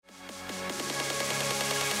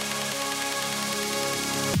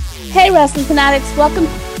Hey wrestling fanatics, welcome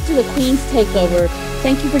to the Queen's Takeover.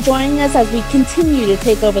 Thank you for joining us as we continue to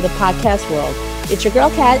take over the podcast world. It's your girl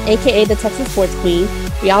Kat, aka the Texas Sports Queen.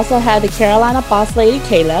 We also have the Carolina boss lady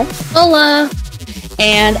Kayla. Hola.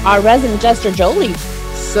 And our resident jester Jolie.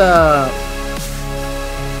 Sup?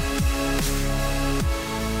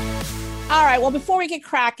 All right, well, before we get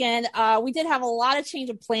cracking, we did have a lot of change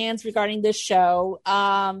of plans regarding this show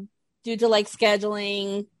due to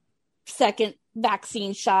scheduling, second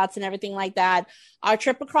vaccine shots and everything like that. Our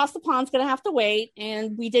trip across the pond's going to have to wait,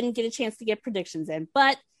 and we didn't get a chance to get predictions in.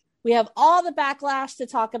 But we have all the backlash to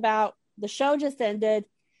talk about. The show just ended.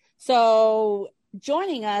 So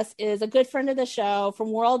joining us is a good friend of the show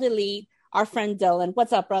from World Elite, our friend Dylan.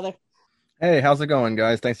 What's up, brother? Hey, how's it going,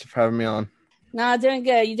 guys? Thanks for having me on. Nah, doing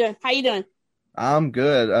good. How you doing? I'm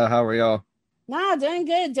good. How are y'all? Nah, doing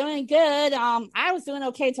good. I was doing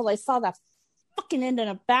okay till I saw that fucking ending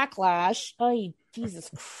of Backlash. Oh, Jesus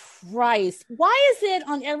Christ. Why is it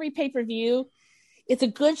on every pay-per-view it's a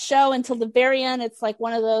good show until the very end it's like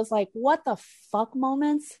one of those what the fuck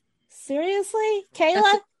moments? Seriously?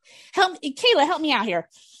 Kayla? Help me out here.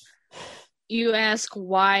 You ask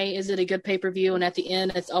why is it a good pay-per-view, and at the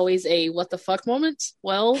end it's always a what the fuck moment?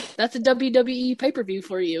 Well, that's a WWE pay-per-view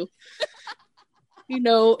for you.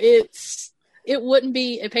 It wouldn't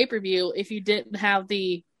be a pay-per-view if you didn't have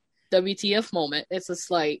the WTF moment. It's just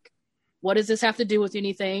what does this have to do with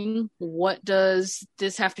anything? What does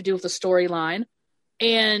this have to do with the storyline?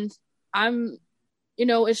 And I'm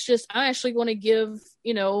actually going to give,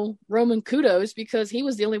 Roman kudos because he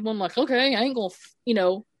was the only one okay, I ain't going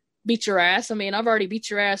to, beat your ass. I mean, I've already beat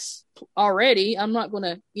your ass already. I'm not going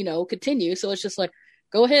to, continue. So it's just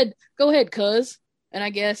go ahead, cuz. And I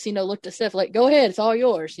guess, looked at Steph go ahead, it's all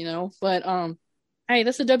yours, But, hey,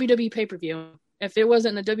 that's a WWE pay-per-view. If there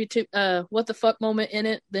wasn't a W2 what the fuck moment in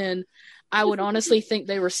it, then I would honestly think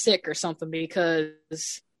they were sick or something because,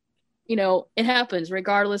 it happens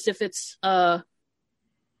regardless if it's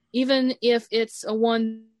even if it's a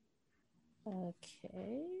one.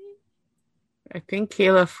 Okay. I think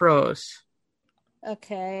Kayla froze.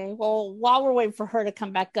 Okay. Well, while we're waiting for her to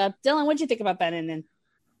come back up, Dylan, what'd you think about Ben and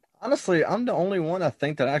Honestly, I'm the only one I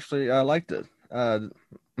think that actually liked it.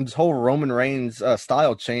 This whole Roman Reigns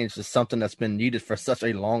style change is something that's been needed for such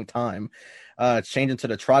a long time. Changing to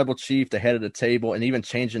the tribal chief, the head of the table, and even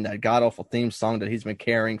changing that god-awful theme song that he's been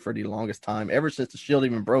carrying for the longest time. Ever since the Shield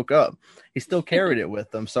even broke up, he still carried it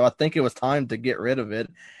with him. So I think it was time to get rid of it.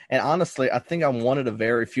 And honestly, I think I'm one of the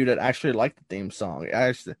very few that actually like the theme song.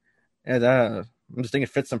 I'm just thinking it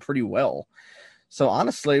fits him pretty well. So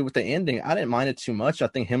honestly, with the ending, I didn't mind it too much. I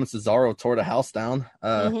think him and Cesaro tore the house down.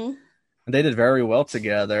 And they did very well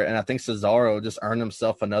together, and I think Cesaro just earned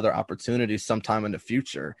himself another opportunity sometime in the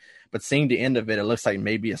future. But seeing the end of it, it looks like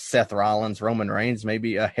maybe a Seth Rollins, Roman Reigns,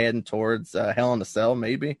 maybe heading towards Hell in a Cell,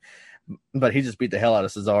 maybe. But he just beat the hell out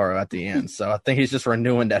of Cesaro at the end. So I think he's just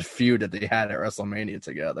renewing that feud that they had at WrestleMania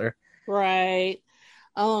together. Right.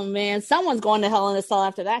 Oh, man. Someone's going to Hell in a Cell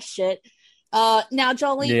after that shit. Now,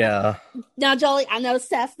 Jolie. Yeah. Now, Jolie, I know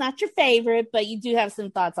Seth's not your favorite, but you do have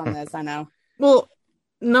some thoughts on this, I know. Well,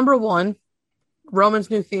 number one, Roman's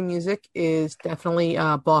new theme music is definitely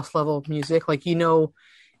boss level music.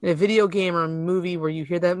 In a video game or a movie where you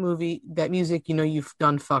hear that music, you've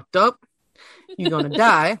done fucked up. You're going to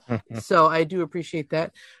die. So I do appreciate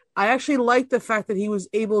that. I actually like the fact that he was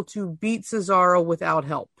able to beat Cesaro without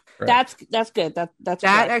help. Right. That's good. That right.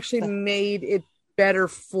 Actually made it better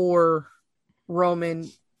for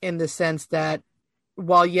Roman in the sense that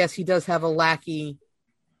while, yes, he does have a lackey,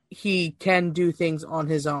 he can do things on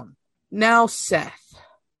his own. Now, Seth,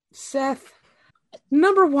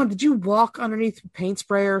 number one, did you walk underneath paint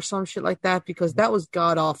spray or some shit like that? Because that was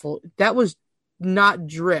god awful. That was not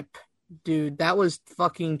drip, dude. That was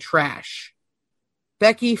fucking trash.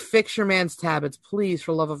 Becky, fix your man's tablets, please,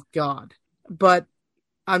 for love of God. But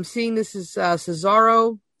I'm seeing this as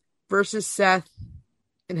Cesaro versus Seth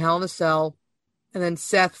in Hell in a Cell, and then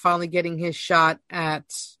Seth finally getting his shot at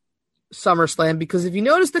SummerSlam, because if you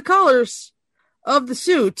notice the colors of the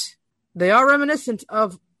suit, they are reminiscent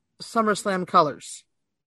of SummerSlam colors.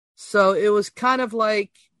 So it was kind of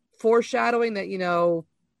like foreshadowing that,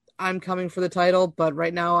 I'm coming for the title, but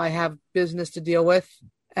right now I have business to deal with.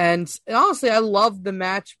 And honestly, I love the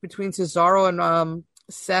match between Cesaro and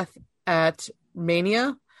Seth at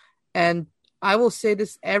Mania. And I will say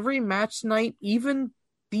this, every match tonight, even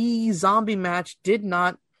the zombie match, did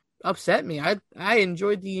not upset me. I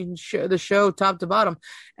enjoyed the show top to bottom.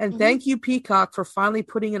 And thank you, Peacock, for finally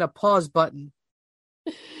putting in a pause button.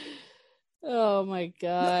 Oh my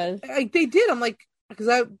God. They did. I'm because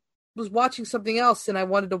I was watching something else and I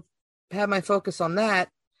wanted to have my focus on that.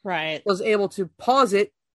 Right. Was able to pause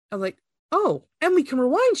it. I'm like, oh, and we can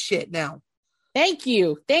rewind shit now. Thank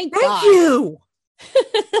you. Thank Thank God. you.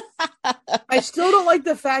 I still don't like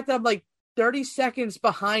the fact that I'm like 30 seconds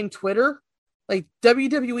behind Twitter. Like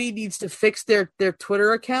WWE needs to fix their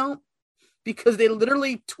Twitter account because they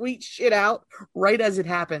literally tweet shit out right as it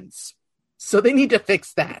happens. So they need to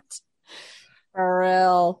fix that. For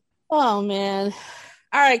real. Oh, man.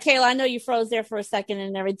 All right, Kayla, I know you froze there for a second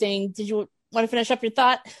and everything. Did you want to finish up your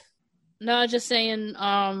thought? No, just saying,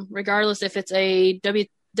 regardless if it's a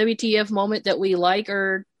WTF moment that we like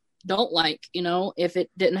or don't like, if it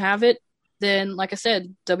didn't have it, then like I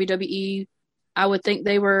said, WWE, I would think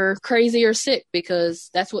they were crazy or sick because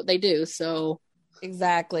that's what they do. So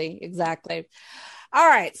Exactly. All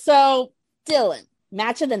right, so Dylan,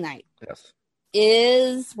 match of the night Yes.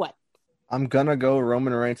 is what? I'm gonna go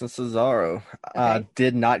Roman Reigns and Cesaro. Okay.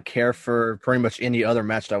 Did not care for pretty much any other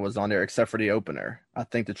match that was on there except for the opener. I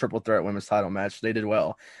think the triple threat women's title match, they did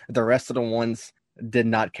well. The rest of the ones did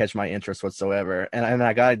not catch my interest whatsoever. And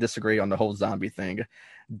I gotta disagree on the whole zombie thing.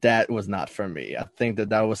 That was not for me. I think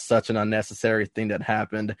that was such an unnecessary thing that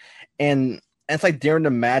happened. And it's like during the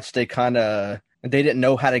match, they didn't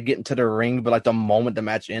know how to get into the ring, but like the moment the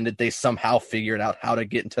match ended, they somehow figured out how to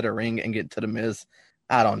get into the ring and get to the Miz.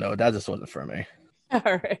 I don't know. That just wasn't for me.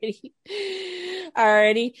 Alrighty.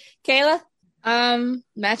 Kayla?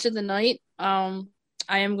 match of the night. I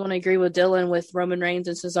am going to agree with Dylan with Roman Reigns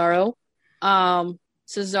and Cesaro.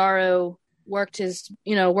 Cesaro worked his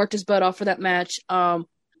butt off for that match.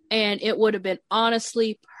 And it would have been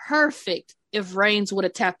honestly perfect if Reigns would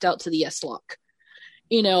have tapped out to the S-Lock.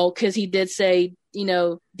 Because he did say,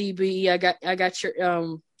 DB, I got your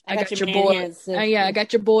boy. I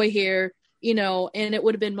got your boy here. And it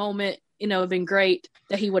would have been been great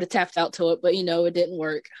that he would have tapped out to it, but it didn't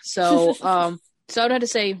work. So, so I'd have to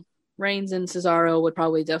say Reigns and Cesaro would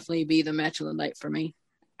probably definitely be the match of the night for me.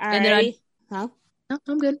 And then no,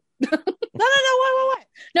 I'm good. No, what?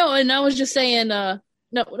 No, and I was just saying, no,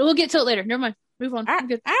 we'll get to it later. Never mind. Move on. I'm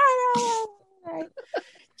good. All right.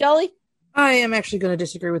 Jolie? I am actually going to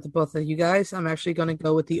disagree with the both of you guys. I'm actually going to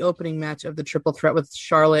go with the opening match of the triple threat with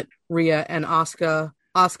Charlotte, Rhea, and Asuka.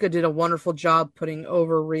 Asuka did a wonderful job putting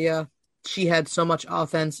over Rhea. She had so much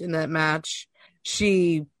offense in that match.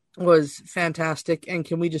 She was fantastic. And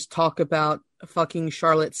can we just talk about fucking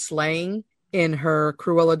Charlotte slaying in her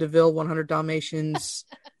Cruella de Vil 100 Dalmatians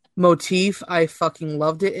motif? I fucking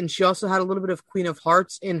loved it. And she also had a little bit of Queen of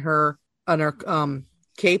Hearts in her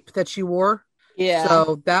cape that she wore. Yeah.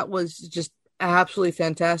 So that was just absolutely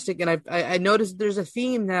fantastic. And I noticed there's a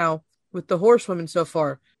theme now with the horsewomen so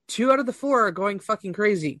far. 2 out of the 4 are going fucking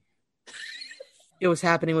crazy. It was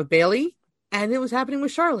happening with Bayley and it was happening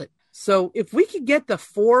with Charlotte. So if we could get the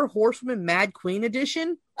 4 horsewomen Mad Queen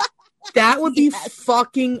edition, that would be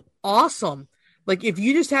fucking awesome. Like if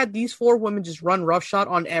you just had these 4 women just run roughshod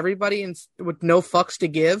on everybody and with no fucks to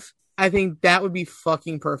give, I think that would be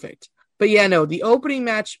fucking perfect. But yeah, no, the opening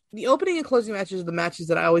and closing matches are the matches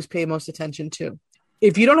that I always pay most attention to.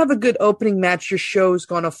 If you don't have a good opening match, your show's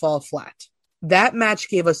going to fall flat. That match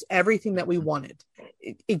gave us everything that we wanted.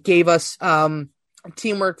 It gave us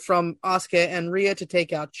teamwork from Asuka and Rhea to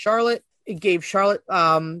take out Charlotte. It gave Charlotte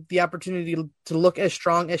the opportunity to look as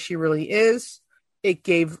strong as she really is. It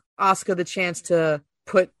gave Asuka the chance to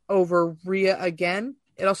put over Rhea again.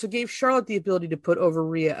 It also gave Charlotte the ability to put over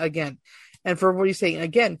Rhea again. And for what he's saying,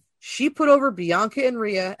 again, she put over Bianca and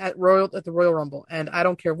Rhea at the Royal Rumble. And I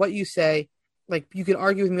don't care what you say. Like, you can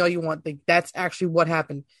argue with me all you want. Like, that's actually what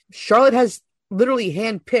happened. Charlotte has literally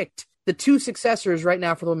handpicked the 2 successors right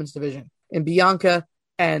now for the women's division, in Bianca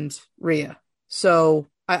and Rhea. So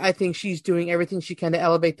I think she's doing everything she can to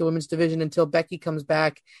elevate the women's division until Becky comes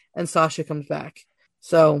back and Sasha comes back.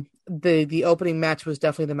 So the opening match was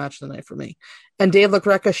definitely the match of the night for me. And Dave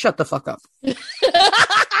LaGreca, shut the fuck up.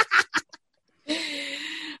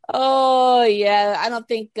 Oh, yeah. I don't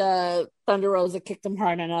think Thunder Rosa kicked him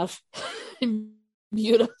hard enough.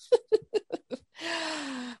 Beautiful.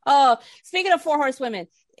 Oh, speaking of 4 horsewomen,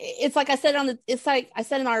 it's like I said it's like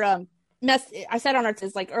on our early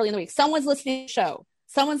in the week. Someone's listening to the show.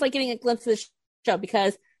 Someone's like getting a glimpse of the show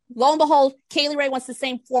because lo and behold, Kaylee Ray wants the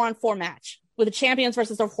same 4-on-4 match with the champions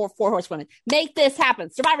versus the 4 horsewomen. Make this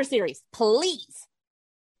happen. Survivor Series, please.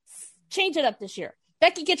 Change it up this year.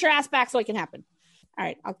 Becky, get your ass back so it can happen. All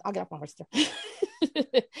right, I'll get up on horse there.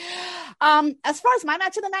 As far as my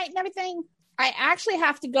match of the night and everything, I actually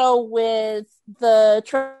have to go with the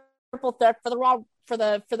triple threat for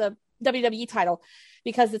the WWE title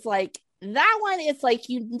because it's like that one. It's like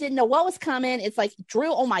you didn't know what was coming. It's like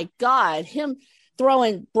Drew. Oh my God, him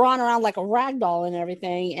throwing Braun around like a rag doll and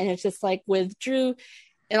everything. And it's just like with Drew,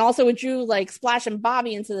 And also with Drew like splashing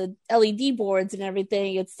Bobby into the LED boards and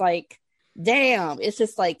everything, it's like, damn, it's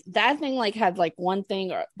just like that thing like had like one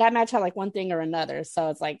thing, or that match had like one thing or another. So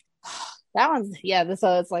it's like that one's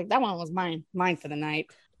so it's like that one was mine for the night.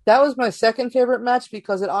 That was my second favorite match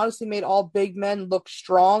because it honestly made all big men look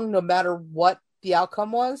strong no matter what the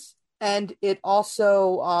outcome was. And it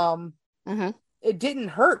also it didn't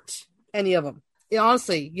hurt any of them.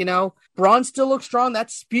 Honestly, you know, Braun still looks strong. That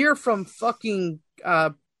spear from fucking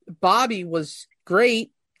Bobby was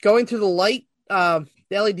great. Going through the light, the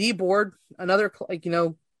LED board, another, like, you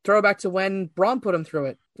know, throwback to when Braun put him through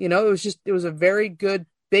it. You know, it was a very good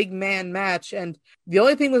big man match. And the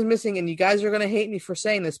only thing was missing, and you guys are going to hate me for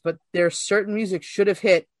saying this, but there's certain music should have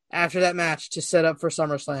hit after that match to set up for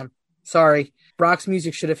SummerSlam. Sorry. Brock's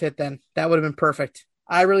music should have hit then. That would have been perfect.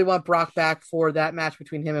 I really want Brock back for that match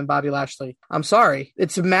between him and Bobby Lashley. I'm sorry.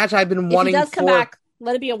 It's a match I've been wanting If he does come back,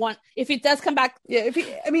 let it be a one. If he does come back. Yeah,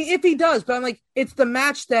 if he does, but I'm like, it's the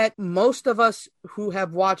match that most of us who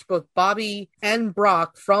have watched both Bobby and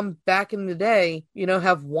Brock from back in the day, you know,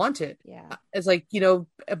 have wanted. Yeah. It's like, you know,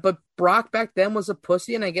 but Brock back then was a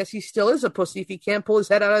pussy, and I guess he still is a pussy if he can't pull his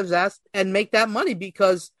head out of his ass and make that money,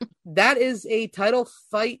 because that is a title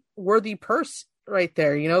fight worthy purse right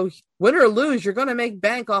there. You know, win or lose, you're going to make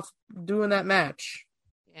bank off doing that match.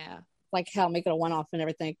 Yeah. Like hell, make it a one-off and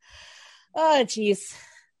everything. Oh, jeez.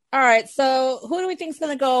 All right. So who do we think is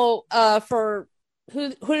going to go for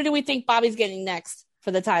who do we think Bobby's getting next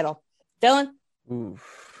for the title? Dylan?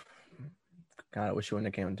 Oof. God, I wish you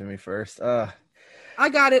wouldn't have came to me first. I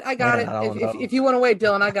got it. If you want to wait,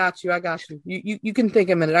 Dylan, I got you. You can think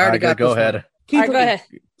a minute. I already got go this ahead. One. Keith All right, Lee. go ahead.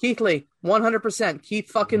 Keith Lee, 100%. Keith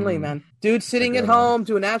fucking Lee, man. Dude sitting at home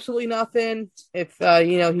doing absolutely nothing. If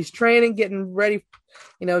you know, he's training, getting ready,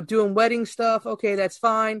 you know, doing wedding stuff. Okay, that's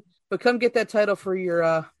fine. But come get that title for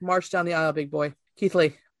your march down the aisle, big boy. Keith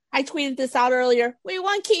Lee. I tweeted this out earlier. We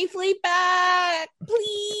want Keith Lee back.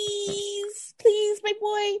 Please. Please,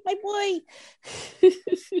 my boy.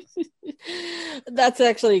 That's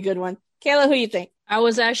actually a good one. Kayla, who you think? I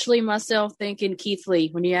was actually myself thinking Keith Lee.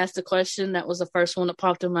 When you asked the question, that was the first one that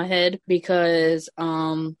popped in my head, because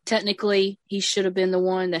technically he should have been the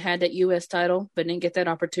one that had that U.S. title, but didn't get that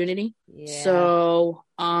opportunity. Yeah. So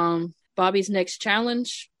Bobby's next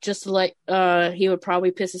challenge, just like he would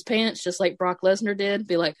probably piss his pants, just like Brock Lesnar did.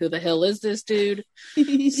 Be like, who the hell is this dude?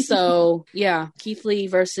 So yeah, Keith Lee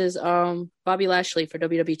versus Bobby Lashley for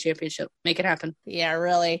WWE Championship. Make it happen. Yeah,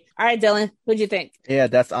 really. All right, Dylan, who'd you think? Yeah,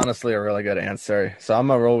 that's honestly a really good answer. So I'm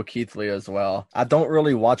gonna roll with Keith Lee as well. I don't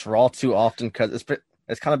really watch Raw too often because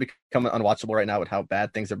it's kind of becoming unwatchable right now with how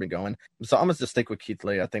bad things have been going. So I'm going to just stick with Keith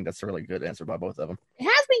Lee. I think that's a really good answer by both of them. It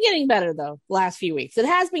has been getting better, though, last few weeks. It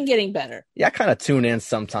has been getting better. Yeah, I kind of tune in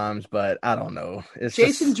sometimes, but I don't know.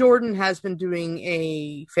 Jason Jordan has been doing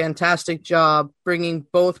a fantastic job bringing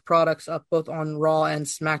both products up, both on Raw and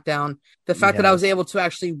SmackDown. The fact that I was able to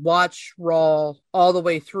actually watch Raw all the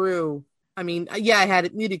way through. I mean, yeah, I had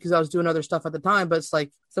it muted because I was doing other stuff at the time, but it's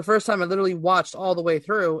like, it's the first time I literally watched all the way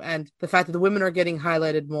through, and the fact that the women are getting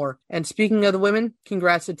highlighted more. And speaking of the women,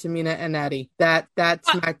 congrats to Tamina and Natty. That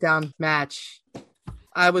SmackDown match,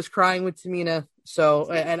 I was crying with Tamina. So,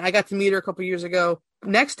 and I got to meet her a couple years ago.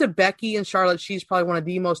 Next to Becky and Charlotte, she's probably one of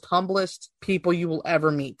the most humblest people you will ever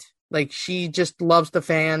meet. Like, she just loves the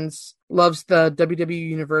fans, loves the WWE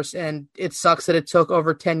universe, and it sucks that it took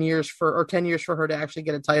over 10 years for her to actually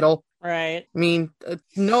get a title. Right. I mean,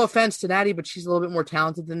 no offense to Natty, but she's a little bit more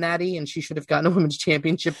talented than Natty, and she should have gotten a women's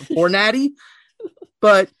championship before Natty.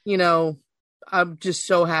 But, you know, I'm just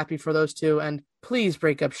so happy for those two. And please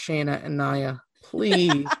break up Shayna and Nia.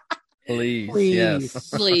 Please. Please. Yes.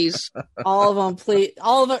 Please. All of them, please.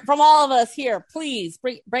 All of it from all of us here. Please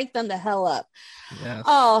break them the hell up. Yes.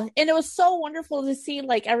 Oh, and it was so wonderful to see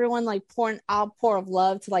like everyone like pouring outpour of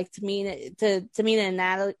love to like Tamina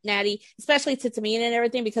and Natty, especially to Tamina and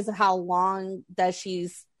everything, because of how long that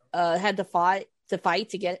she's had to fight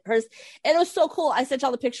to get hers. And it was so cool. I sent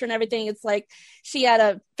y'all the picture and everything. It's like she had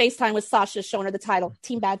a FaceTime with Sasha showing her the title.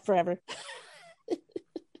 Team Bad Forever.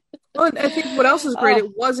 Oh, and I think what else is great,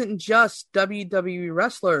 it wasn't just WWE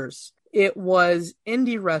wrestlers. It was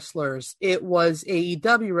indie wrestlers. It was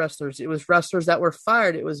AEW wrestlers. It was wrestlers that were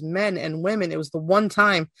fired. It was men and women. It was the one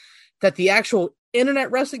time that the actual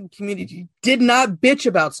internet wrestling community did not bitch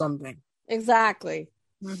about something. Exactly.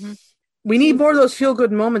 Mm-hmm. We need more of those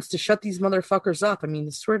feel-good moments to shut these motherfuckers up. I mean,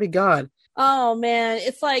 I swear to God. Oh man,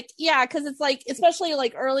 it's like, yeah, because it's like, especially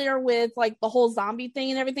like earlier with like the whole zombie thing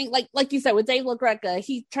and everything, like you said with Dave LaGreca,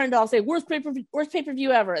 he turned off, say worst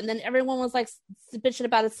pay-per-view ever, and then everyone was like bitching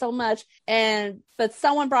about it so much, but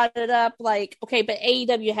someone brought it up like, okay, but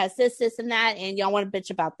AEW has this and that, and y'all want to bitch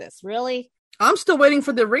about this, really? I'm still waiting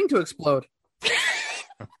for the ring to explode.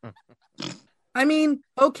 I mean,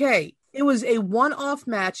 okay, it was a one-off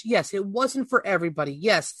match. Yes, it wasn't for everybody.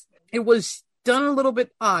 Yes, it was done a little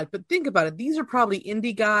bit odd, but think about it. These are probably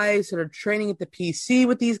indie guys that are training at the PC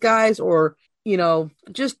with these guys, or, you know,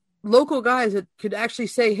 just local guys that could actually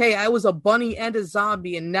say, hey, I was a bunny and a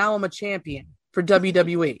zombie and now I'm a champion for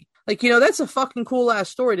WWE. Like, you know, that's a fucking cool ass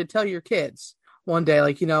story to tell your kids one day.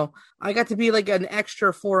 Like, you know, I got to be like an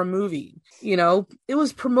extra for a movie. You know, it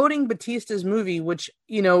was promoting Batista's movie, which,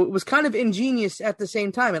 you know, it was kind of ingenious at the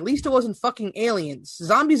same time. At least it wasn't fucking aliens.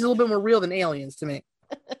 Zombies are a little bit more real than aliens to me.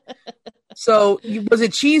 So, was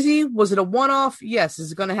it cheesy? Was it a one-off? Yes.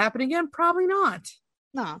 Is it going to happen again? Probably not.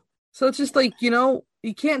 No. So it's just like, you know,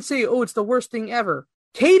 you can't say, oh, it's the worst thing ever.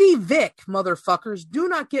 Katie Vick, motherfuckers, do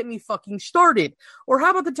not get me fucking started. Or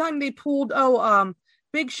how about the time they pulled,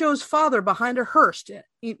 Big Show's father behind a hearse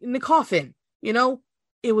in the coffin? You know,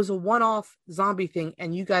 it was a one-off zombie thing,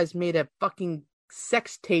 and you guys made a fucking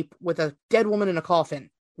sex tape with a dead woman in a coffin.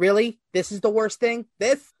 Really? This is the worst thing?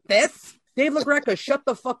 This? Dave LaGreca, shut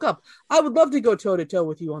the fuck up. I would love to go toe-to-toe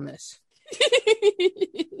with you on this.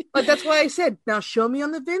 But that's why I said, now show me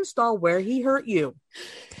on the Vince doll where he hurt you.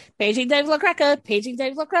 Paging Dave LaGreca. Paging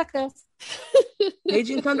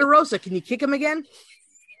Thunder Rosa, can you kick him again?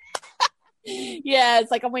 Yeah, it's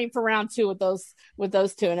like I'm waiting for round 2 with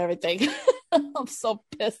those two and everything. I'm so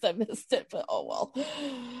pissed I missed it, but oh well.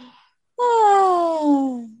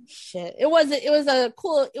 Oh shit! It was a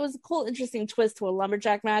cool, interesting twist to a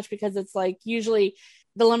lumberjack match, because it's like usually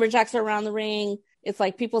the lumberjacks are around the ring. It's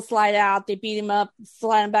like people slide out, they beat him up,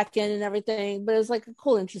 slide him back in, and everything. But it's like a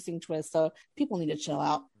cool, interesting twist. So people need to chill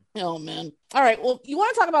out. Oh man! All right. Well, you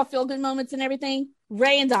want to talk about feel good moments and everything?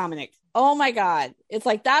 Ray and Dominic. Oh my God. It's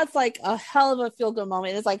like, that's like a hell of a feel good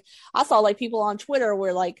moment. It's like, I saw like people on Twitter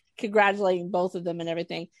were like congratulating both of them and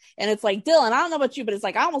everything. And it's like, Dylan, I don't know about you, but it's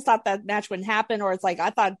like, I almost thought that match wouldn't happen. Or it's like, I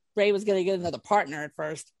thought Ray was going to get another partner at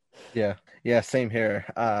first. Yeah. Same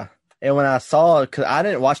here. And when I saw, because I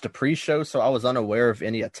didn't watch the pre-show, so I was unaware of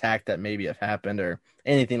any attack that maybe have happened or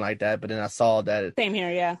anything like that. But then I saw that Same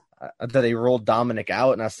here. Yeah. That they rolled Dominic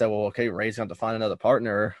out, and I said, well, okay, Ray's going to have to find another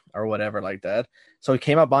partner or whatever like that. So he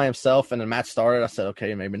came out by himself, and the match started. I said,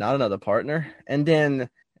 okay, maybe not another partner. And then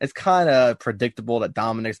it's kind of predictable that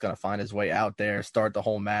Dominic's going to find his way out there, start the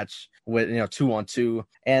whole match with, 2-on-2.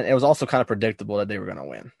 And it was also kind of predictable that they were going to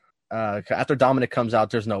win. After Dominic comes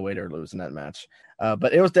out, there's no way they're losing that match.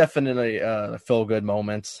 But it was definitely a feel-good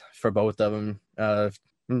moment for both of them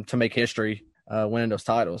to make history winning those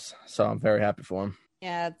titles. So I'm very happy for them.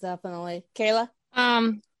 Yeah, definitely. Kayla?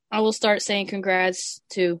 I will start saying congrats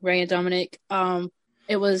to Ray and Dominic.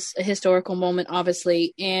 It was a historical moment,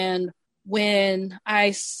 obviously. And when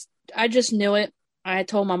I just knew it, I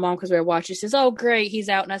told my mom, because we were watching, she says, oh, great, he's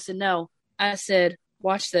out. And I said, no. I said,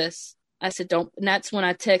 watch this. I said, don't. And that's when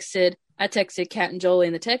I texted Kat and Jolie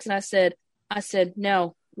in the text, and I said,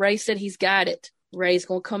 no. Ray said he's got it. Ray's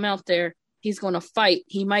going to come out there. He's going to fight.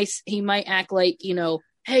 He might act like,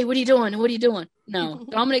 hey, what are you doing? What are you doing? No,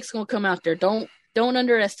 Dominic's going to come out there. Don't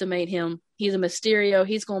underestimate him. He's a Mysterio.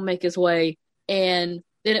 He's going to make his way. And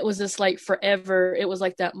then it was just like forever. It was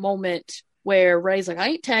like that moment where Ray's like, I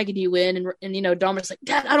ain't tagging you in. And Dominic's like,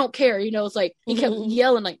 Dad, I don't care. It's like he kept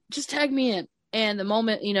yelling, like, just tag me in. And the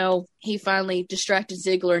moment, he finally distracted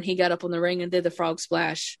Ziggler and he got up on the ring and did the frog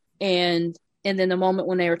splash. And then the moment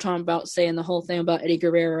when they were talking about saying the whole thing about Eddie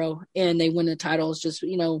Guerrero and they win the title is just,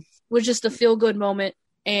 was just a feel good moment.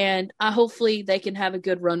 And hopefully they can have a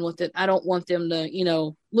good run with it. I don't want them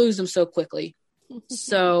to, lose them so quickly.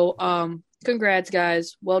 So, congrats,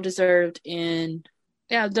 guys. Well deserved. And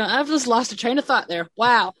yeah, I've just lost a train of thought there.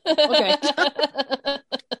 Wow. Okay.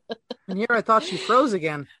 And here I thought she froze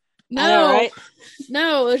again. No, know, right?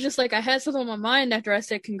 No, it was just like I had something on my mind after I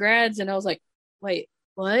said congrats, and I was like, wait,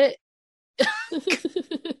 what?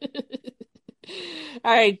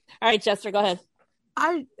 All right, Chester, go ahead.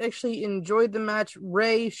 I actually enjoyed the match.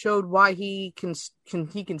 Ray showed why he can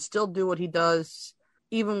still do what he does,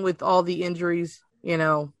 even with all the injuries,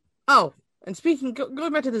 Oh, and speaking,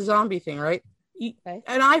 going back to the zombie thing, right? Okay.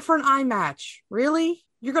 An eye for an eye match. Really?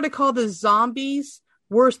 You're going to call the zombies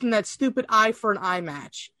worse than that stupid eye for an eye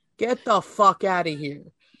match? Get the fuck out of here.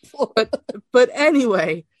 But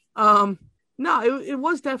anyway, No, it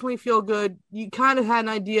was definitely feel good. You kind of had an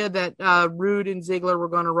idea that Rude and Ziggler were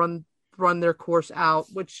going to run their course out,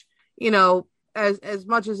 which, as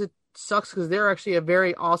much as it sucks because they're actually a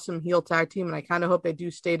very awesome heel tag team, and I kind of hope they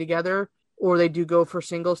do stay together or they do go for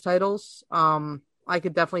singles titles. I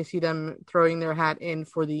could definitely see them throwing their hat in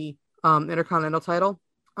for the Intercontinental title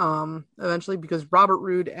eventually, because Robert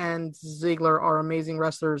Roode and Ziggler are amazing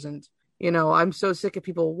wrestlers, and I'm so sick of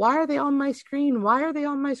people. Why are they on my screen? Why are they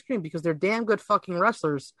on my screen? Because they're damn good fucking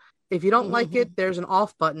wrestlers. If you don't like it, there's an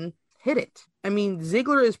off button. Hit it. I mean,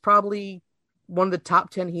 Ziggler is probably one of the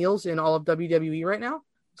top 10 heels in all of WWE right now.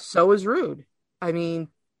 So is Rude. I mean,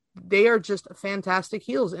 they are just fantastic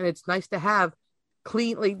heels, and it's nice to have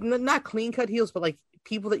not clean cut heels, but like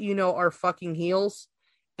people that are fucking heels,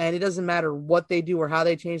 and it doesn't matter what they do or how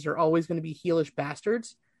they change, they're always going to be heelish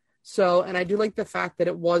bastards. So, and I do like the fact that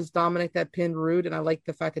it was Dominic that pinned Rude, and I like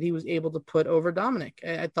the fact that he was able to put over Dominic.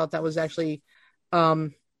 I thought that was actually a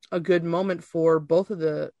good moment for both of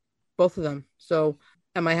them. So,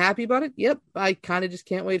 am I happy about it? Yep. I kind of just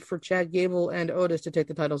can't wait for Chad Gable and Otis to take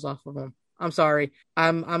the titles off of them. I'm sorry.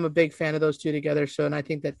 I'm a big fan of those two together. So, and I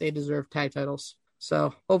think that they deserve tag titles.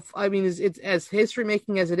 So, it's as history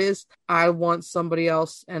making as it is. I want somebody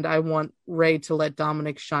else, and I want Ray to let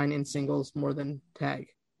Dominic shine in singles more than tag.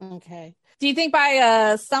 Okay. Do you think by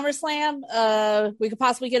SummerSlam, we could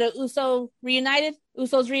possibly get a Usos reunited?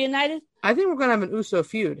 I think we're gonna have an Uso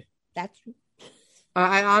feud. That's true.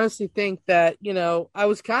 I honestly think that I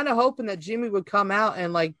was kind of hoping that Jimmy would come out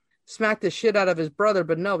and like smack the shit out of his brother,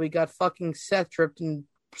 but no, we got fucking Seth dripped in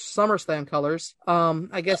SummerSlam colors.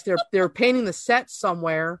 I guess they're painting the set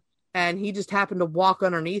somewhere, and he just happened to walk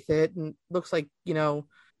underneath it, and looks like a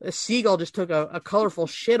seagull just took a colorful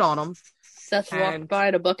shit on him. Seth walked by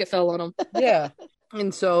and a bucket fell on him. Yeah.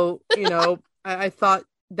 And so, I thought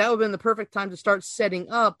that would have been the perfect time to start setting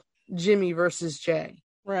up Jimmy versus Jay.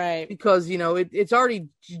 Right. Because, it's already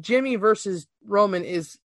Jimmy versus Roman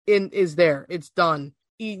is there. It's done.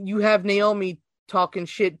 You have Naomi talking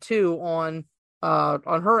shit too on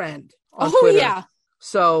her end on Twitter. Yeah.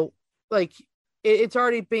 So, like, it's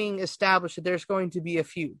already being established that there's going to be a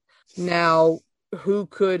feud. Now, who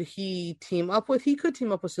could he team up with? He could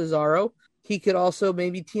team up with Cesaro. He could also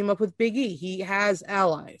maybe team up with Big E. He has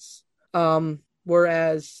allies.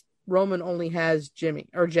 Whereas Roman only has Jimmy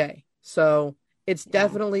or Jay. So it's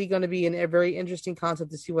definitely going to be a very interesting concept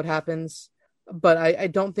to see what happens. But I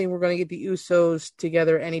don't think we're going to get the Usos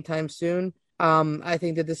together anytime soon. I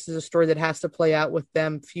think that this is a story that has to play out with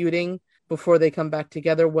them feuding before they come back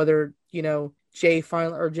together, whether, Jay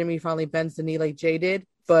finally or Jimmy finally bends the knee like Jay did.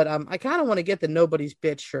 But I kind of want to get the Nobody's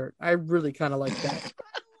Bitch shirt. I really kind of like that.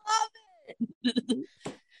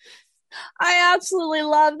 I absolutely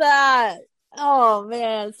love that. Oh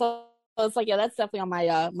man. So it's like, that's definitely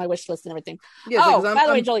on my wish list and everything. Yeah, by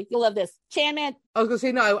the way, Jolie, you'll love this. Chan Man. I was gonna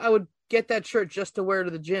say, no, I would get that shirt just to wear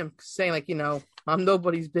to the gym, saying like, I'm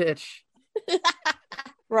nobody's bitch.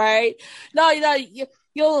 Right. No,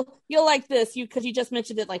 you'll like this, because you just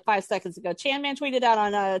mentioned it like 5 seconds ago. Chan Man tweeted out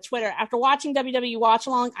on Twitter, after watching WWE Watch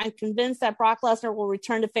Along, I'm convinced that Brock Lesnar will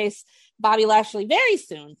return to face Bobby Lashley very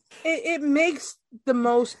soon. It makes the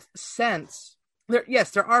most sense.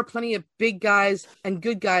 There are plenty of big guys and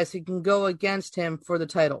good guys who can go against him for the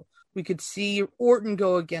title. We could see Orton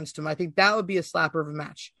go against him. I think that would be a slapper of a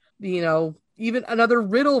match. Even another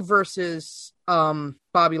Riddle versus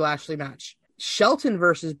Bobby Lashley match. Shelton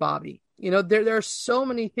versus Bobby. There are so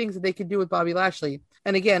many things that they could do with Bobby Lashley.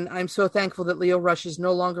 And again, I'm so thankful that Lio Rush is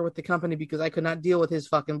no longer with the company, because I could not deal with his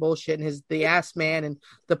fucking bullshit and the ass man and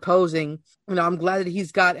the posing. I'm glad that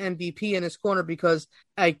he's got MVP in his corner, because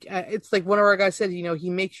it's like one of our guys said, he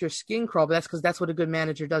makes your skin crawl, but that's because that's what a good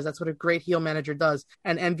manager does. That's what a great heel manager does.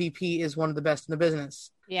 And MVP is one of the best in the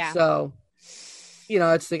business. Yeah. So,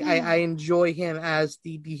 it's like, I enjoy him as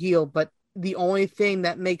the heel, but the only thing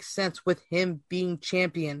that makes sense with him being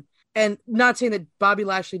champion, and not saying that Bobby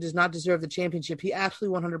Lashley does not deserve the championship. He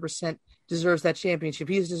absolutely 100% deserves that championship.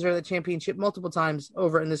 He's deserved that championship multiple times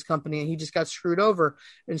over in this company, and he just got screwed over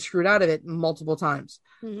and screwed out of it multiple times.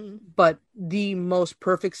 Mm-hmm. But the most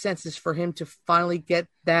perfect sense is for him to finally get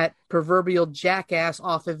that proverbial jackass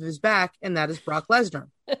off of his back, and that is Brock Lesnar.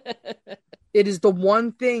 It is the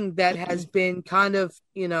one thing that has been kind of,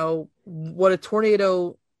 what a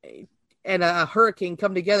tornado and a hurricane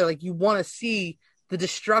come together. Like, you want to see the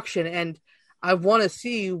destruction, and I want to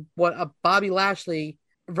see what a Bobby Lashley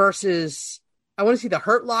versus, I want to see the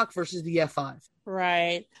Hurt Lock versus the F5.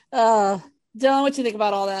 Right. Dylan, what you think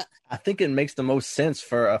about all that? I think it makes the most sense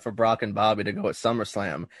for Brock and Bobby to go at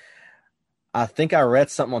SummerSlam. I think I read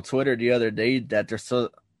something on Twitter the other day that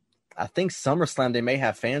I think SummerSlam they may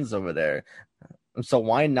have fans over there. So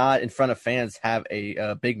why not in front of fans have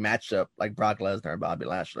a big matchup like Brock Lesnar and Bobby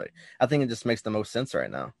Lashley? I think it just makes the most sense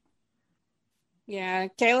right now. Yeah,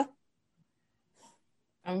 Kayla?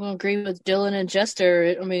 I'm going to agree with Dylan and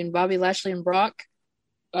Jester. I mean, Bobby Lashley and Brock.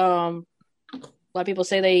 A lot of people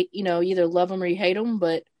say they, either love them or you hate them,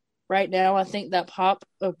 but right now I think that pop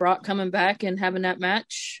of Brock coming back and having that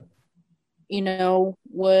match,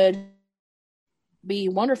 would be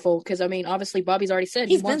wonderful. Because, I mean, obviously Bobby's already said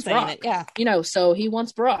he wants Brock. Yeah. So he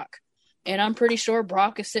wants Brock. And I'm pretty sure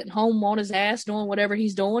Brock is sitting home on his ass doing whatever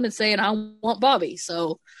he's doing and saying, I want Bobby.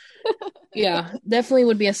 So, yeah, definitely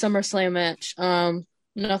would be a SummerSlam match.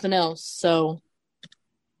 Nothing else. So,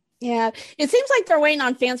 yeah, it seems like they're waiting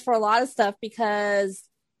on fans for a lot of stuff because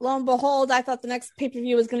lo and behold, I thought the next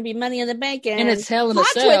pay-per-view was going to be Money in the Bank. And it's Hell in a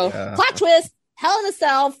Cell. Plot twist, Hell in a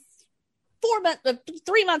Cell,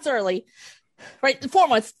 3 months early. Right, 4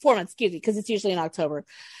 months, excuse me, because it's usually in October.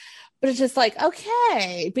 But it's just like,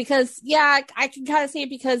 okay, because, yeah, I can kind of see it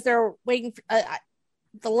because they're waiting for,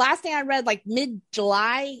 the last thing I read, like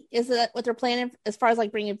mid-July, is that what they're planning as far as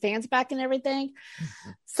like bringing fans back and everything.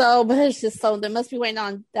 So, but it's just they must be waiting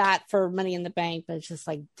on that for Money in the Bank. But it's just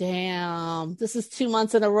like, damn, this is 2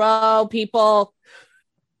 months in a row, people.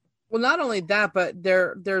 Well, not only that, but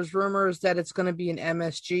there's rumors that it's going to be an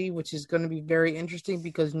MSG, which is going to be very interesting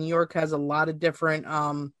because New York has a lot of different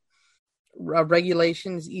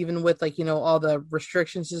regulations, even with all the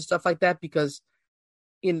restrictions and stuff like that. Because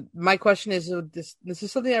my question is, this is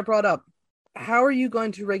something I brought up. How are you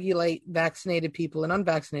going to regulate vaccinated people and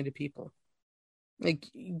unvaccinated people? Like,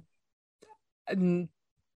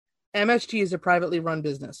 MSG is a privately run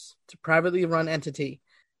business. It's a privately run entity.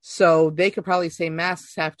 So they could probably say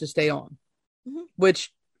masks have to stay on,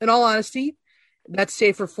 which, in all honesty, that's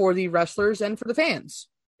safer for the wrestlers and for the fans.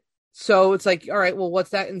 So it's like, all right, well, what's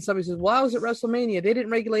that? And somebody says, well, I was at WrestleMania. They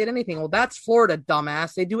didn't regulate anything. Well, that's Florida,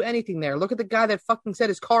 dumbass. They do anything there. Look at the guy that fucking set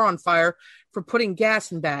his car on fire for putting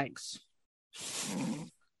gas in bags.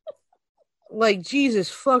 Like, Jesus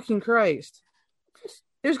fucking Christ.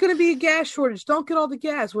 There's going to be a gas shortage. Don't get all the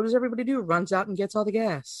gas. What does everybody do? Runs out and gets all the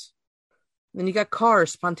gas. Then you got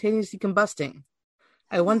cars spontaneously combusting.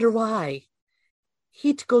 I wonder why.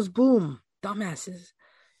 Heat goes boom. Dumbasses.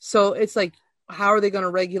 So it's like, how are they going to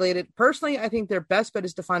regulate it? Personally, I think their best bet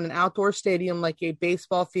is to find an outdoor stadium like a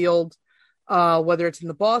baseball field, whether it's in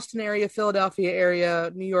the Boston area, Philadelphia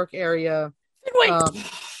area, New York area. Well,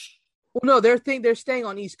 no, they're staying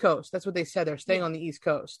on East Coast. That's what they said. They're staying on the East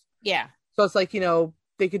Coast. Yeah. So it's like,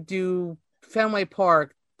 they could do Fenway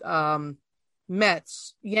Park,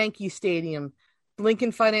 Mets, Yankee Stadium,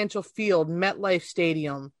 Lincoln Financial Field, MetLife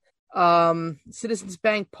Stadium, Citizens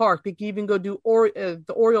Bank Park. They can even go do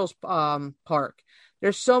the Orioles Park.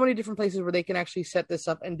 There's so many different places where they can actually set this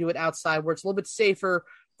up and do it outside where it's a little bit safer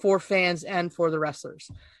for fans and for the wrestlers.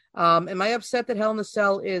 Am I upset that Hell in a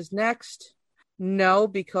Cell is next? No,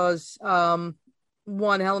 because one,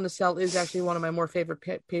 Hell in a Cell is actually one of my more favorite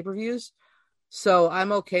pay-per-views. So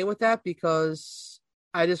I'm okay with that because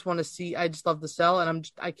I just love the Cell, and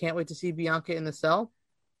I can't wait to see Bianca in the Cell.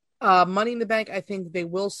 Money in the Bank, I think they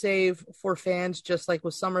will save for fans, just like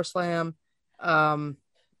with SummerSlam.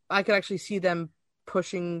 I could actually see them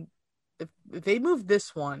pushing if they move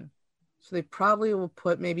this one, so they probably will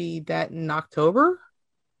put maybe that in October,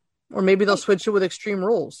 or maybe they'll switch it with Extreme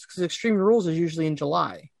Rules because Extreme Rules is usually in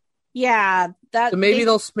July. Yeah, so maybe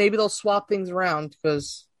they'll swap things around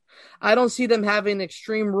because I don't see them having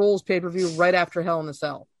Extreme Rules pay-per-view right after Hell in a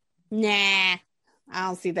Cell. Nah, I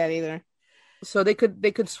don't see that either. So they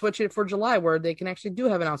could switch it for July where they can actually do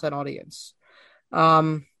have an outside audience.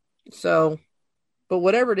 But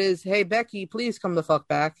whatever it is, hey, Becky, please come the fuck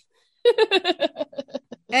back.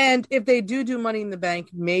 And if they do Money in the Bank,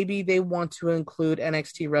 maybe they want to include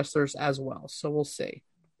NXT wrestlers as well. So we'll see.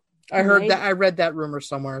 I read that rumor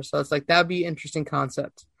somewhere. So it's like, that'd be an interesting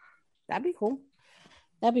concept. That'd be cool.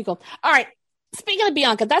 All right. Speaking of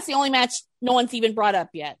Bianca, that's the only match no one's even brought up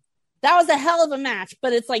yet. That was a hell of a match,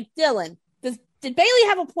 but it's like, Dylan, did Bayley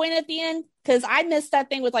have a point at the end? Because I missed that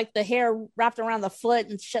thing with like the hair wrapped around the foot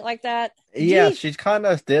and shit like that. Yeah, she kind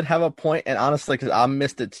of did have a point, and honestly, because I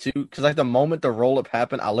missed it too. Because like the moment the roll up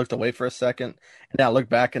happened, I looked away for a second, and then I looked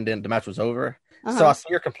back, and then the match was over. So I see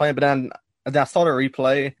your complaint, but then I saw the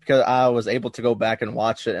replay because I was able to go back and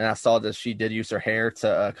watch it, and I saw that she did use her hair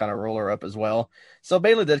to kind of roll her up as well. So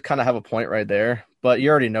Bayley did kind of have a point right there, but you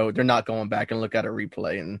already know they're not going back and look at a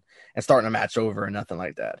replay and starting a match over or nothing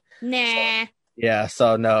like that. Nah. Yeah,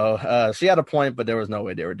 so no, she had a point, but there was no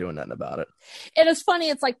way they were doing nothing about it. And it's funny.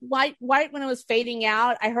 It's like White when it was fading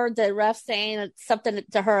out, I heard the ref saying something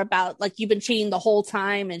to her about like you've been cheating the whole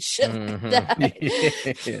time and shit like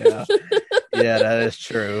that. Yeah, that is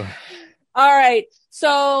true. All right.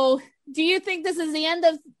 So, do you think this is the end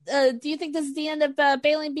of?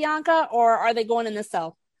 Bayley and Bianca, or are they going in the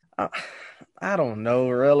cell? I don't know,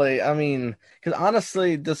 really. I mean, because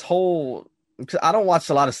honestly, because I don't watch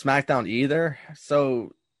a lot of SmackDown either,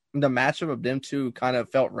 so the matchup of them two kind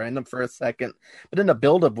of felt random for a second, but then the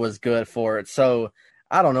buildup was good for it. So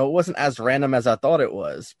I don't know, it wasn't as random as I thought it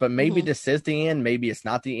was. But maybe this is the end, maybe it's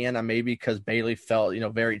not the end, and maybe because Bayley felt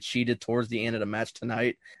very cheated towards the end of the match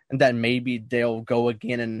tonight, and that maybe they'll go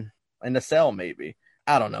again in the cell. Maybe,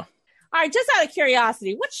 I don't know. All right, just out of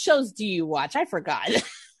curiosity, what shows do you watch? I forgot.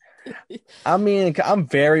 I mean, I'm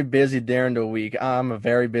very busy during the week. I'm a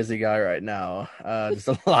very busy guy right now. There's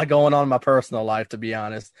a lot going on in my personal life, to be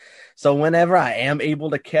honest. So whenever I am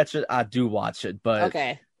able to catch it, I do watch it. But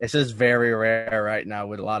okay, it's just very rare right now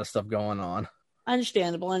with a lot of stuff going on.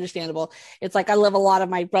 Understandable. It's like I live a lot of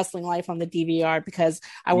my wrestling life on the DVR because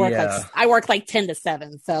I work like 10 to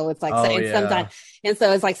 7. So it's like sometimes, and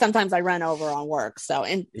so it's like sometimes I run over on work. So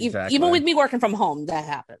exactly. Even with me working from home, that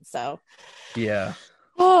happens. So yeah.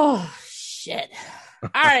 Oh shit! All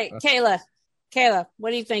right, Kayla,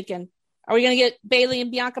 what are you thinking? Are we gonna get Bayley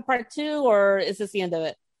and Bianca part 2, or is this the end of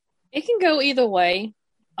it? It can go either way.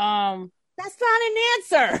 That's not an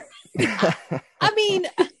answer. I mean,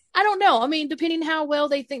 I don't know. I mean, depending how well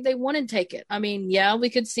they think they want to take it. I mean, yeah, we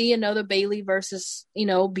could see another Bayley versus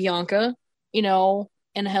Bianca. In Hell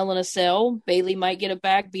in a Cell. Bayley might get it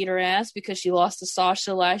back, beat her ass because she lost to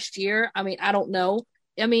Sasha last year. I mean, I don't know.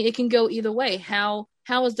 I mean, it can go either way. How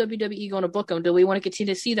is WWE going to book them? Do we want to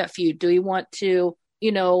continue to see that feud? Do we want to,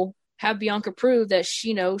 have Bianca prove that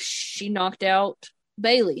she knocked out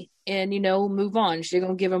Bayley and, move on? She's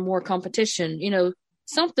going to give her more competition,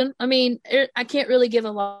 something. I mean, I can't really give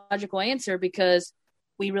a logical answer because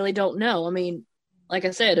we really don't know. I mean, like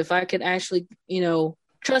I said, if I could actually,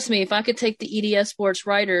 trust me, if I could take the EDS Sports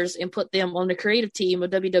writers and put them on the creative team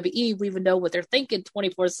of WWE, we would know what they're thinking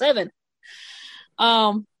 24/7.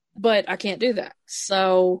 But I can't do that.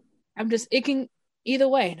 So it can either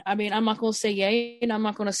way. I mean, I'm not going to say yay and I'm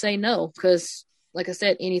not going to say no because, like I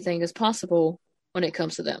said, anything is possible when it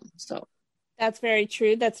comes to them. So that's very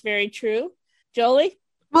true. Jolie?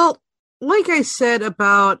 Well, like I said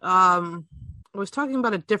about, I was talking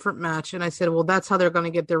about a different match and I said, well, that's how they're going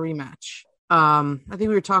to get their rematch. I think we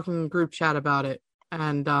were talking in group chat about it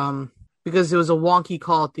and, because it was a wonky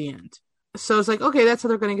call at the end. So it's like, okay, that's how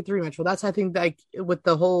they're going to get the rematch. Well, that's, I think, like with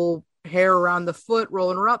the whole hair around the foot,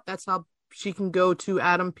 rolling her up, that's how she can go to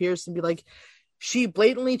Adam Pearce and be like, she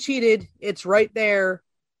blatantly cheated. It's right there.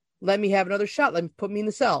 Let me have another shot. Put me in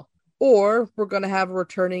the cell. Or we're going to have a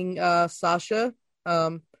returning Sasha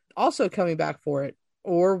also coming back for it.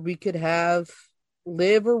 Or we could have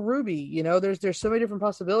Liv or Ruby. There's so many different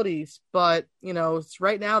possibilities. But, it's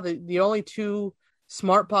right now the only two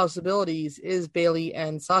smart possibilities is Bayley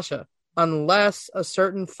and Sasha. Unless a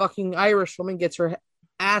certain fucking Irish woman gets her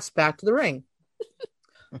ass back to the ring.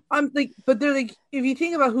 But they're like, if you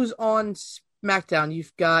think about who's on SmackDown,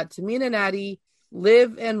 you've got Tamina and Natty,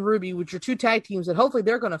 Liv and Ruby, which are two tag teams that hopefully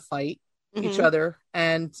they're going to fight each other.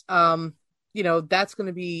 And, that's going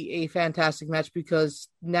to be a fantastic match because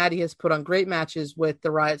Natty has put on great matches with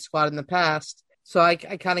the Riot Squad in the past. So I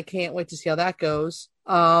kind of can't wait to see how that goes.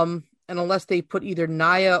 And unless they put either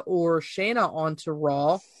Nia or Shayna onto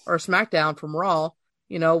Raw or SmackDown from Raw,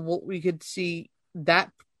 we could see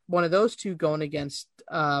that one of those two going against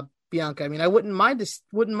Bianca. I mean, I wouldn't mind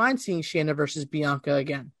seeing Shayna versus Bianca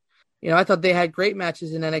again. I thought they had great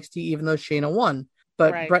matches in NXT, even though Shayna won.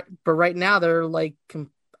 But right now they're like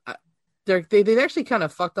they actually kind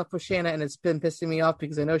of fucked up with Shayna, and it's been pissing me off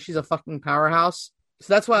because I know she's a fucking powerhouse.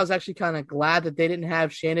 So that's why I was actually kind of glad that they didn't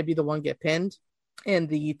have Shayna be the one get pinned in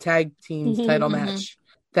the tag team title match.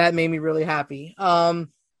 That made me really happy.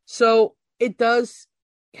 So it does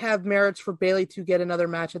have merits for Bayley to get another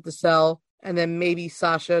match at the Cell, and then maybe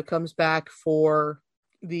Sasha comes back for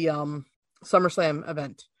the SummerSlam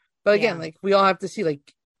event. But again, we all have to see,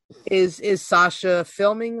 is Sasha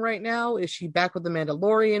filming right now? Is she back with the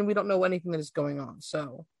Mandalorian? We don't know anything that is going on.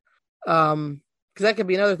 So, because that could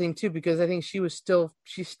be another thing too, because I think she's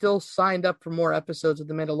still signed up for more episodes of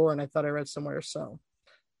the Mandalorian. I thought I read somewhere. So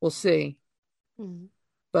we'll see.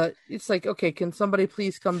 But it's like, okay, can somebody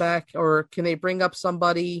please come back, or can they bring up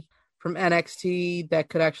somebody from NXT that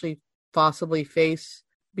could actually possibly face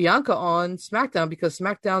Bianca on SmackDown? Because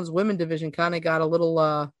SmackDown's women division kind of got a little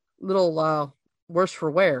worse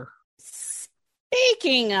for wear.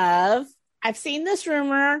 Speaking of, I've seen this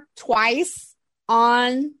rumor twice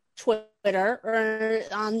on Twitter or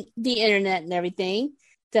on the internet and everything.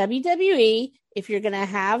 WWE, if you're going to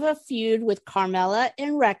have a feud with Carmella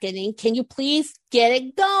and Reckoning, can you please get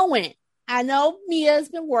it going? I know Mia's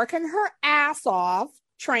been working her ass off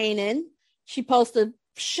training. She posts a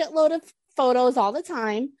shitload of photos all the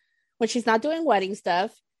time when she's not doing wedding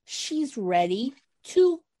stuff. She's ready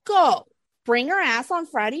to go. Bring her ass on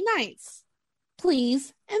Friday nights.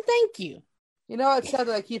 Please and thank you. You know, it's sad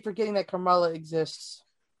that I keep forgetting that Carmella exists.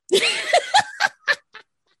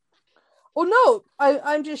 Oh no,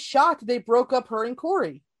 I'm just shocked they broke up her and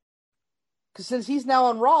Corey. Because since he's now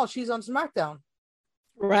on Raw, she's on SmackDown.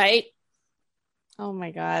 Right? Oh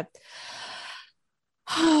my God.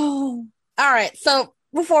 All right. So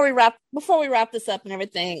before we wrap this up and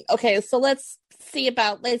everything, okay, so let's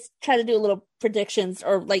try to do a little predictions,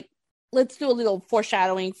 or like let's do a little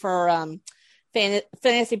foreshadowing for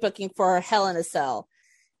fantasy booking for Hell in a Cell.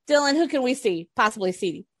 Dylan, who can we possibly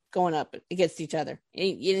see going up against each other?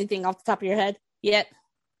 Anything off the top of your head yet?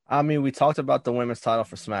 I mean, we talked about the women's title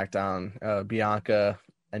for SmackDown, Bianca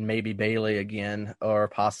and maybe Bayley again, or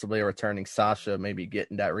possibly a returning Sasha, maybe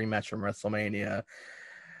getting that rematch from WrestleMania.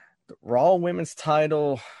 The Raw women's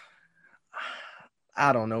title,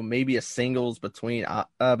 I don't know, maybe a singles between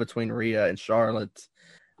Rhea and Charlotte.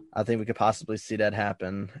 I think we could possibly see that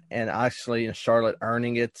happen. And actually, Charlotte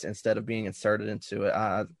earning it instead of being inserted into it.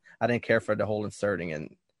 I didn't care for the whole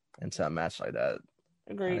inserting into a match like that.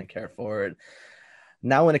 Agreed. I didn't care for it.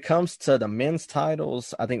 Now, when it comes to the men's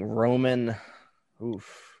titles, I think Roman,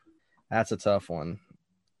 that's a tough one.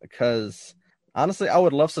 Because, honestly, I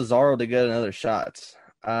would love Cesaro to get another shot.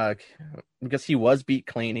 Because he was beat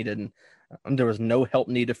clean. There was no help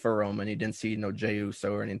needed for Roman. He didn't see no Jey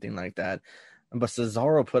Uso or anything like that. But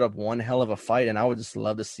Cesaro put up one hell of a fight, and I would just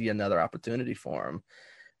love to see another opportunity for him.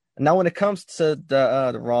 Now, when it comes to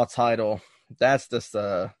the Raw title, that's just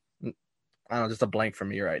just a blank for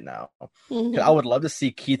me right now. Mm-hmm. I would love to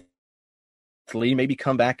see Keith Lee maybe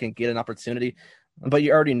come back and get an opportunity, but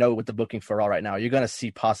you already know with the booking for Raw right now, you're going to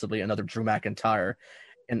see possibly another Drew McIntyre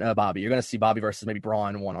and Bobby. You're going to see Bobby versus maybe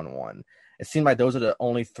Braun one-on-one. It seems like those are the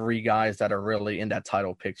only three guys that are really in that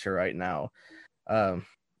title picture right now.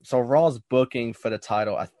 So Raw's booking for the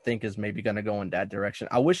title, I think, is maybe going to go in that direction.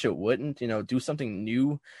 I wish it wouldn't, do something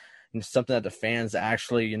new and something that the fans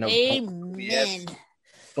actually, Amen.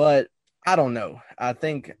 But I don't know. I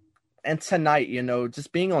think, and tonight,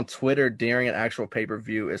 just being on Twitter during an actual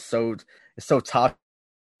pay-per-view is so toxic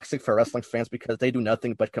for wrestling fans because they do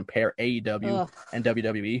nothing but compare AEW and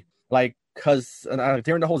WWE. Like, because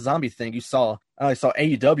during the whole zombie thing, you saw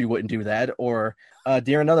AEW wouldn't do that, or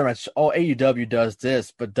during another match, AEW does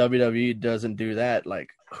this, but WWE doesn't do that. Like,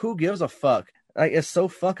 who gives a fuck? Like, it's so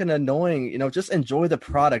fucking annoying. Just enjoy the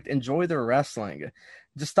product, enjoy the wrestling.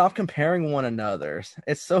 Just stop comparing one another.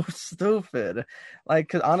 It's so stupid. Like,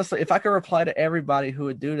 because honestly, if I could reply to everybody who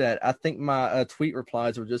would do that, I think my tweet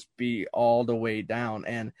replies would just be all the way down,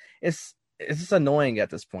 and it's just annoying at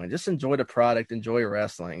this point. Just enjoy the product, enjoy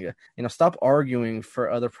wrestling. Stop arguing for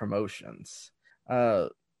other promotions. But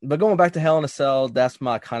going back to Hell in a Cell, that's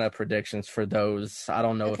my kind of predictions for those. I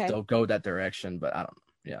don't know if they'll go that direction, but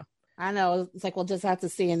yeah. I know. It's like we'll just have to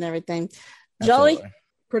see and everything. Joey?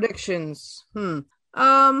 Predictions.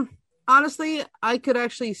 Honestly, I could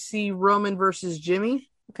actually see Roman versus Jimmy.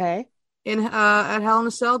 Okay. At Hell in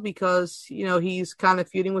a Cell because he's kind of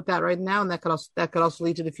feuding with that right now, and that could also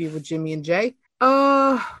lead to the feud with Jimmy and Jay.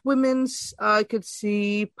 Women's, I could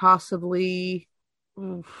see possibly,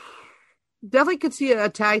 definitely could see a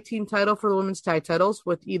tag team title for the women's tag titles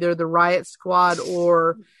with either the Riot Squad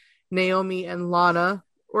or Naomi and Lana,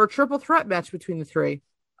 or a triple threat match between the three,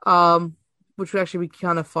 which would actually be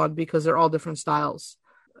kind of fun because they're all different styles.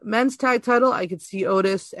 Men's tag title, I could see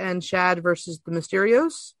Otis and Chad versus the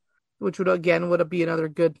Mysterios, which would be another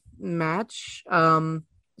good match.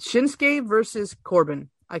 Shinsuke versus Corbin.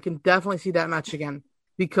 I can definitely see that match again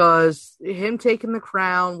because him taking the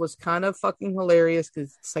crown was kind of fucking hilarious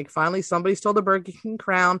because it's like finally somebody stole the Burger King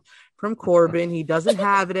crown from Corbin. He doesn't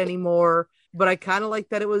have it anymore, but I kind of like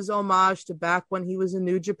that it was homage to back when he was in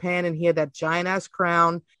New Japan and he had that giant ass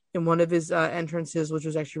crown in one of his entrances, which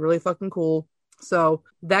was actually really fucking cool. So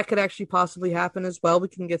that could actually possibly happen as well. We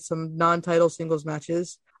can get some non-title singles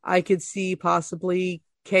matches. I could see possibly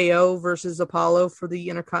KO versus Apollo for the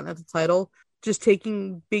Intercontinental title, just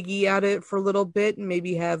taking Big E at it for a little bit and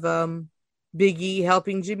maybe have Big E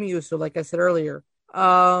helping Jimmy Uso, like I said earlier.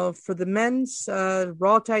 For the men's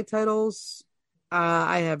Raw tag titles,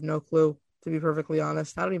 I have no clue, to be perfectly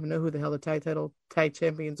honest. I don't even know who the hell the tag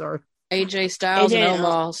champions are. AJ Styles and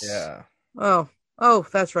Omos. Yeah. Oh, Oh,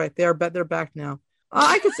 that's right. They're back now.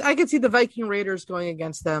 I could see the Viking Raiders going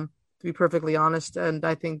against them, to be perfectly honest, and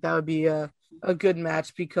I think that would be a good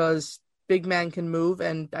match because Big Man can move,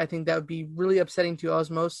 and I think that would be really upsetting to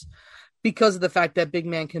Osmos because of the fact that Big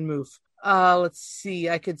Man can move. Let's see.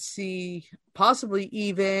 I could see possibly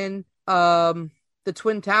even the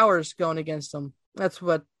Twin Towers going against them. That's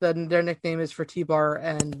what their nickname is for T-Bar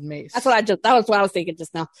and Mace. That was what I was thinking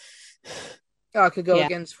just now. Could go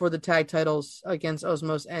against for the tag titles against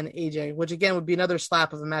Osmos and AJ, which again would be another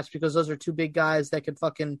slap of a match because those are two big guys that could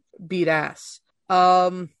fucking beat ass.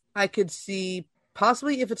 I could see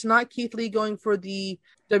possibly if it's not Keith Lee going for the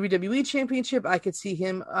WWE Championship, I could see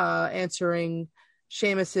him answering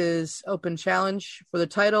Sheamus's open challenge for the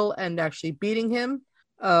title and actually beating him.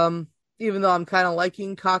 Even though I'm kind of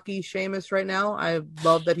liking cocky Sheamus right now, I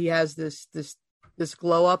love that he has this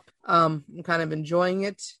glow up. I'm kind of enjoying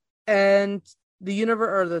it. And the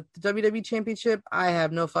WWE Championship, I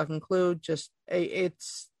have no fucking clue. Just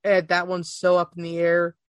it's that one's so up in the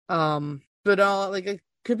air. But it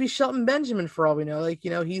could be Shelton Benjamin for all we know.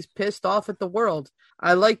 He's pissed off at the world.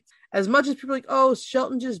 I like as much as people are like, oh,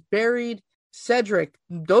 Shelton just buried Cedric.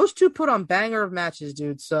 Those two put on banger of matches,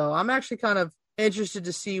 dude. So I'm actually kind of interested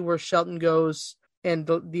to see where Shelton goes and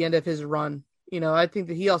the end of his run. I think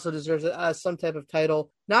that he also deserves some type of title,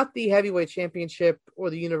 not the heavyweight championship or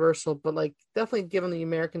the universal, but definitely given the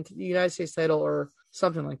United States title or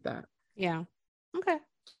something like that. Yeah. Okay.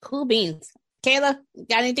 Cool beans. Kayla,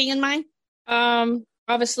 got anything in mind?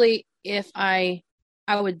 Obviously, if I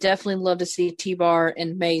would definitely love to see T-Bar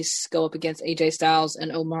and Mace go up against AJ Styles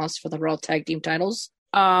and Omos for the Raw Tag Team titles.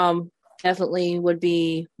 Definitely would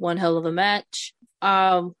be one hell of a match.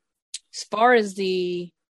 As far as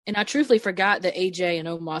and I truthfully forgot that AJ and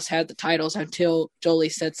Omos had the titles until Jolie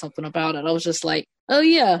said something about it. I was just like, oh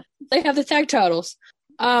yeah, they have the tag titles.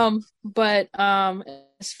 But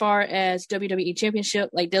as far as WWE Championship,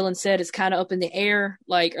 like Dylan said, it's kind of up in the air.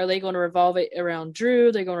 Are they going to revolve it around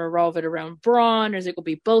Drew? They're going to revolve it around Braun? Or is it going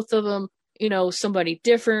to be both of them? Somebody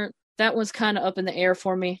different. That one's kind of up in the air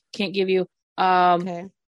for me. Can't give you. Okay.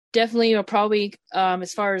 Definitely will probably,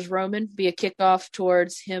 as far as Roman, be a kickoff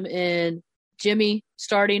towards him and Jimmy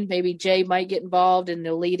starting. Maybe Jay might get involved and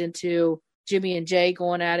they'll lead into Jimmy and Jay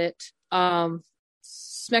going at it.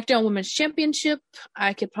 SmackDown Women's Championship,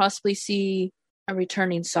 I could possibly see a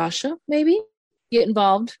returning Sasha maybe get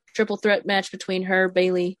involved. Triple threat match between her,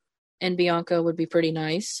 Bayley, and Bianca would be pretty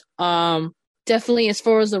nice. Definitely as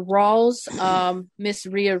far as the Raws, Miss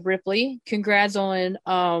Rhea Ripley, congrats on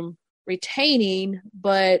retaining,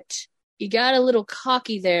 but you got a little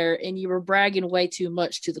cocky there and you were bragging way too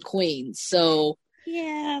much to the queen. So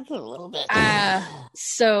yeah, a little bit.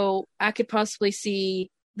 So I could possibly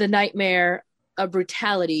see the nightmare of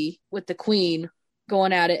brutality with the queen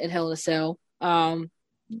going at it in Hell in a Cell. SmackDown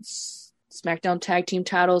tag team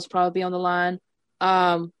titles probably be on the line.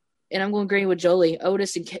 And I'm going to agree with Jolie.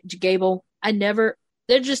 Otis and Gable,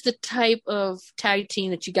 they're just the type of tag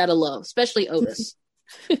team that you got to love, especially Otis.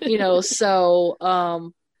 So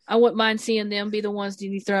I wouldn't mind seeing them be the ones to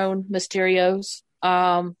dethrone Mysterios.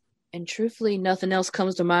 And truthfully, nothing else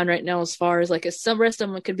comes to mind right now as far as some rest of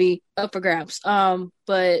them could be up for grabs.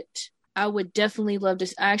 But I would definitely love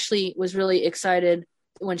to. I actually was really excited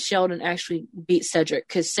when Sheldon actually beat Cedric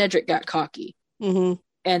because Cedric got cocky. Mm-hmm.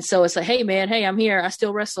 And so it's like, hey man, hey, I'm here. I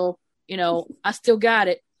still wrestle. I still got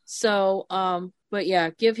it. So, but yeah,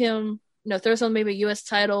 give him, throw some maybe a U.S.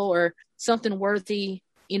 title or something worthy.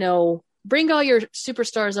 Bring all your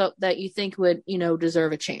superstars up that you think would,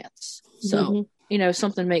 deserve a chance. So,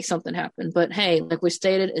 something makes something happen. But hey, like we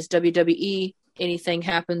stated, it's WWE. Anything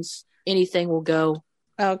happens, anything will go.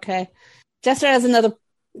 Okay. Justin has another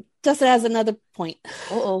point.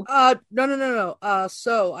 No.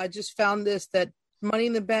 So I just found this that Money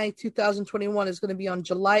in the Bank 2021 is going to be on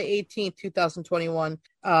July 18th, 2021,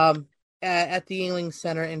 at the Yuengling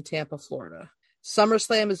Center in Tampa, Florida.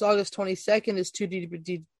 SummerSlam is August 22nd, is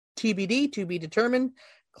TBD, to be determined.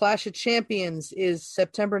 Clash of Champions is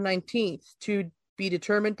September 19th, to be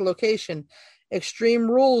determined. Location. Extreme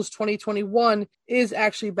Rules 2021 is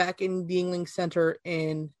actually back in the Yuengling Center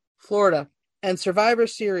in Florida. And Survivor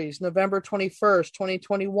Series, November 21st,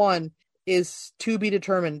 2021, is to be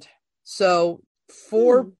determined. So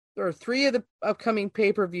 4 or 3 of the upcoming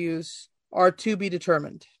pay-per-views are to be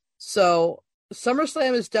determined. So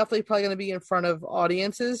SummerSlam is definitely probably going to be in front of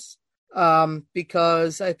audiences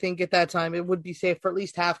because I think at that time it would be safe for at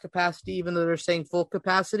least half capacity, even though they're saying full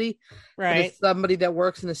capacity. Right. But it's somebody that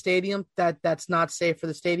works in the stadium, that's not safe for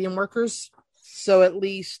the stadium workers. So at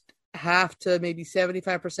least half to maybe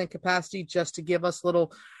 75% capacity just to give us a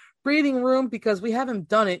little breathing room because we haven't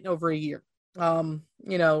done it in over a year. You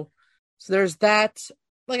know, so there's that.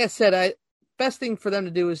 Like I said, best thing for them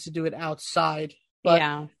to do is to do it outside.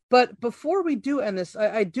 But before we do end this,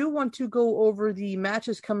 I do want to go over the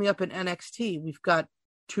matches coming up in NXT. We've got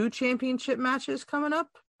 2 championship matches coming up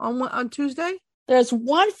on Tuesday. There's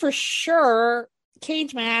one for sure.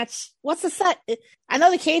 Cage match. What's the set? I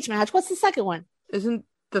know the cage match. What's the second one? Isn't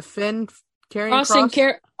the Finn carrying Cross? That's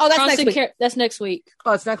next week. That's next week.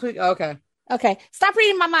 Oh, it's next week? Oh, okay. Okay. Stop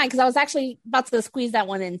reading my mind because I was actually about to squeeze that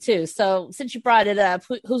one in too. So since you brought it up,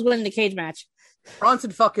 who's winning the cage match?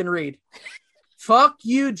 Bronson fucking Reed. Fuck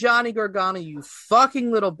you, Johnny Gargano, you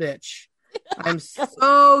fucking little bitch. I'm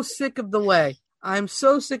so sick of the way.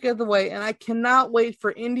 And I cannot wait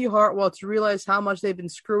for Indy Hartwell to realize how much they've been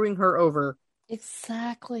screwing her over.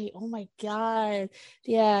 Exactly. Oh my God.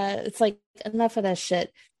 Yeah, it's like enough of that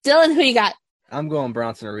shit. Dylan, who you got? I'm going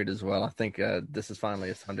Bronson Reed as well. I think this is finally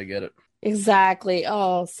his time to get it. Exactly.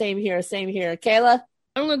 Oh, same here. Kayla?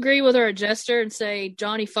 I'm going to agree with our adjuster and say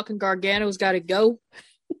Johnny fucking Gargano's got to go.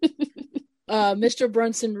 Mr.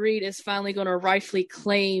 Bronson Reed is finally going to rightfully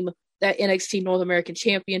claim that NXT North American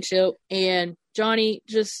Championship. And Johnny,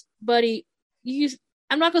 just, buddy,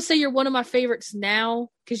 I'm not going to say you're one of my favorites now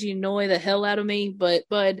because you annoy the hell out of me, but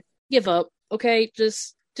bud, give up, okay?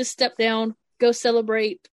 Just step down, go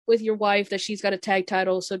celebrate with your wife that she's got a tag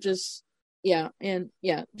title. So just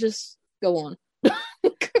go on.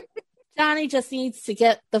 Johnny just needs to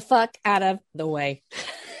get the fuck out of the way.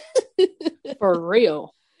 For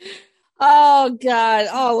real. Oh,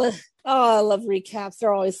 God. I love recaps.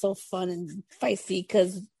 They're always so fun and feisty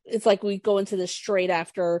because it's like we go into this straight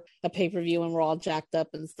after a pay-per-view and we're all jacked up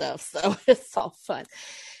and stuff. So it's all fun.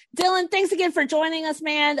 Dylan, thanks again for joining us,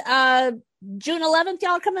 man. June 11th,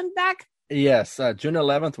 y'all coming back? Yes, June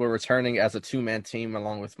 11th, we're returning as a 2-man team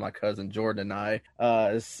along with my cousin Jordan and I.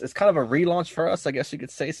 It's kind of a relaunch for us, I guess you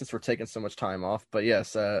could say, since we're taking so much time off. But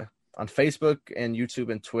yes, on Facebook and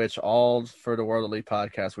YouTube and Twitch, all for the World Elite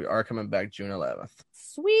Podcast, we are coming back June 11th.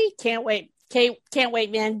 Sweet. Can't wait. Can't wait,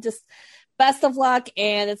 man. Just best of luck.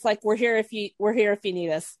 And it's like, we're here if you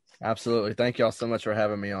need us. Absolutely. Thank y'all so much for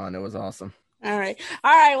having me on. It was awesome. All right.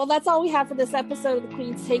 Well, that's all we have for this episode of the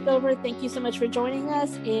Queen's Takeover. Thank you so much for joining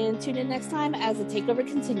us and tune in next time as the takeover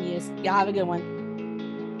continues. Y'all have a good one.